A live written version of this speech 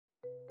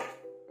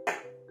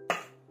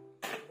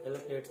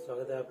Hello kids,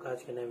 स्वागत है आपका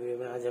आज के नए वीडियो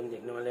में। आज हम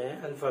देखने वाले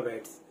हैं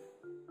अल्फाबेट्स।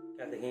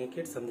 क्या देखेंगे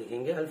किड्स? हम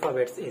देखेंगे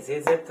अल्फाबेट्स ए से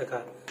जेड तक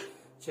का।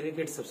 चलिए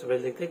किड्स, सबसे पहले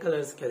देखते हैं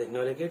कलर्स। क्या देखने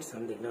वाले किड्स?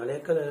 हम देखने वाले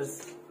हैं कलर्स।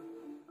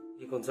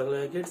 ये कौन सा कलर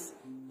है किड्स?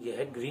 ये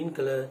है ग्रीन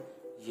कलर,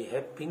 ये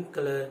है पिंक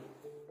कलर,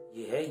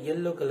 ये है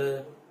येलो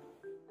कलर,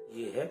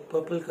 ये है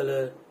पर्पल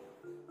कलर,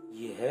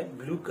 ये है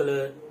ब्लू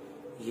कलर,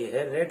 ये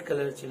है रेड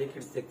कलर। चलिए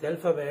किड्स, देखते हैं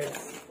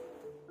alphabets.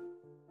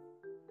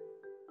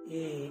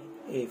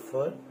 A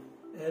for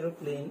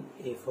aeroplane,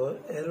 A for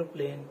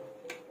aeroplane.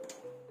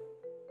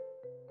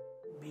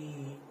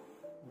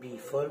 B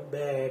for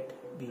bat,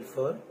 B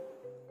for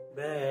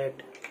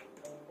bat.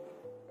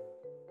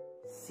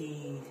 C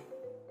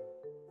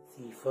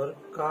for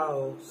cow,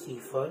 C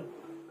for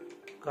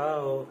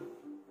cow.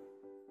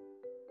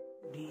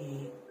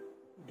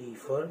 D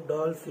for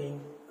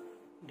dolphin,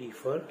 D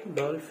for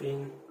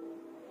dolphin.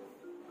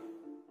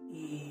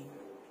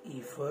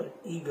 E for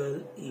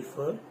eagle, E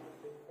for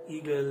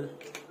eagle.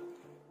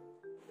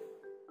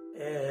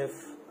 F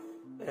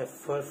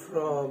for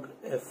frog,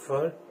 F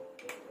for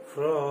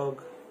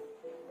frog.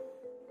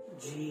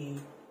 G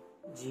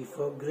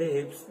for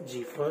grapes,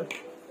 G for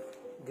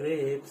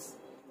grapes.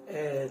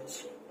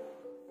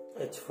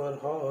 H for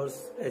horse,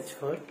 H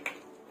for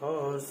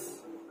horse.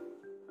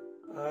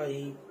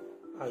 I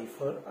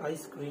for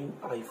ice cream,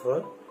 I for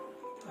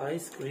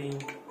ice cream.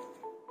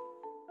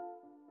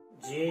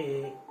 J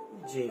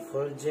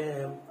for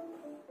jam,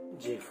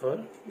 J for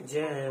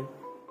jam.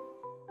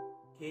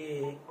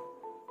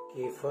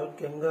 K for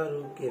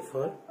kangaroo, K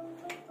for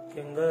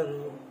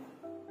kangaroo.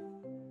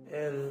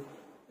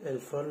 L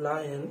for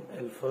lion,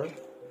 L for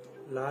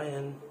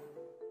lion.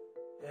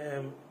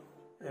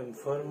 M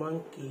for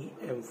monkey,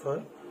 M for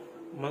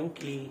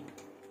monkey.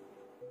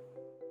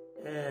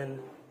 N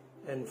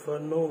for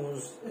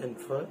nose, N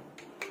for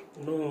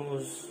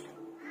nose.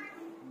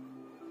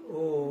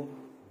 O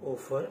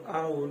for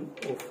owl,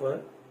 O for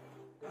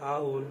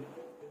owl.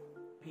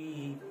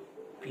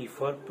 P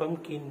for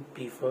pumpkin,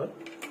 P for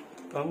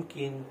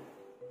pumpkin.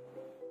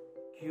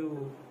 Q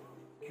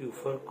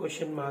for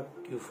question mark,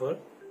 Q for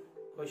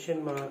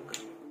question mark.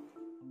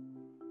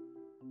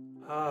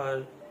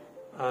 R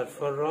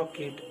for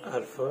rocket,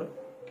 R for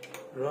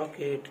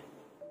rocket.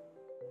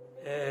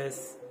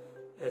 S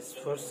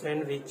for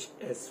sandwich,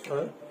 S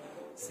for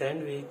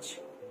sandwich.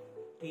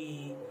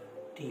 T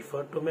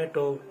for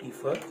tomato, T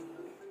for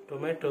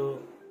tomato.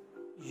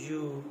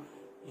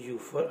 U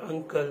for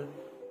uncle,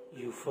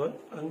 U for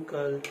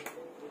uncle.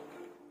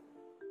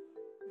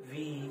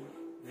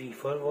 V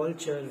for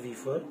vulture, V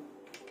for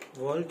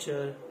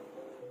vulture.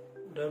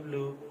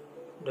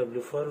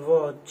 W for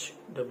watch,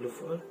 W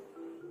for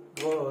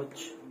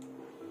watch.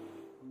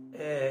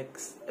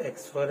 X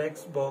for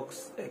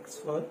Xbox, X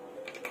for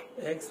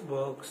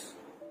Xbox.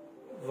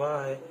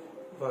 Y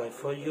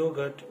for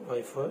yogurt,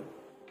 Y for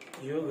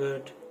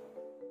yogurt.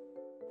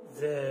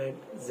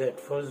 Z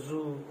for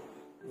zoo,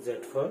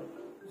 Z for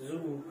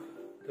zoo.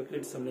 तो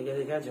kids, हमने क्या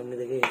देखा? आज हमने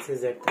देखे ए से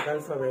Z तक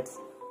alphabets.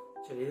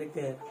 चलिए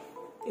देखते हैं।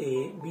 A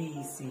B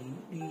C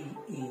D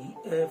E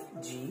F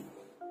G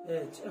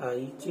H I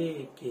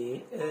J K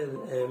L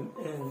M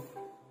N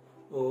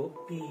O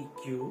P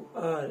Q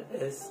R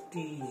S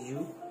T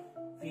U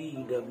V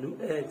W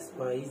X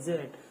Y Z।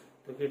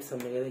 तो किड्स,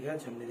 हमने क्या देखा?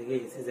 आज हमने देखे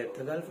ए से जेड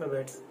तक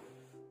अल्फाबेट्स।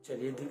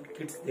 चलिए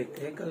किड्स,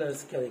 देखते हैं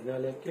कलर्स। क्या देखने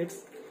वाले हैं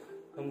किड्स?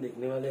 हम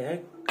देखने वाले हैं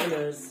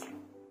कलर्स।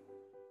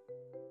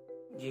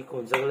 ये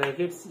कौन सा कलर है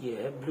किड्स? ये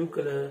है ब्लू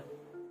कलर,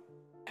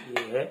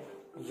 ये है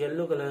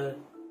येलो कलर,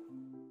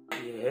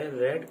 ये है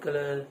रेड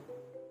कलर,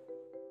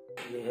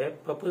 ये है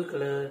पर्पल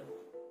कलर,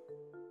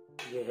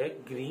 ये है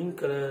ग्रीन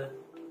कलर,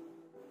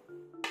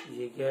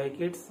 ये क्या है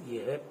किड्स? ये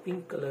है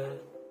पिंक कलर।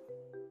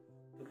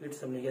 तो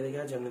किड्स, हमने क्या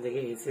देखा? आज हमने देखे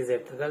ए से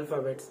जेड तक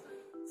अल्फाबेट्स,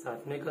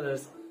 साथ में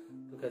कलर्स।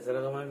 तो कैसा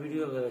लगा हमारा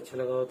वीडियो? अगर अच्छा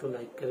लगा हो तो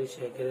लाइक करें,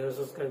 शेयर करें और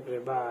सब्सक्राइब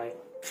करें। बाय।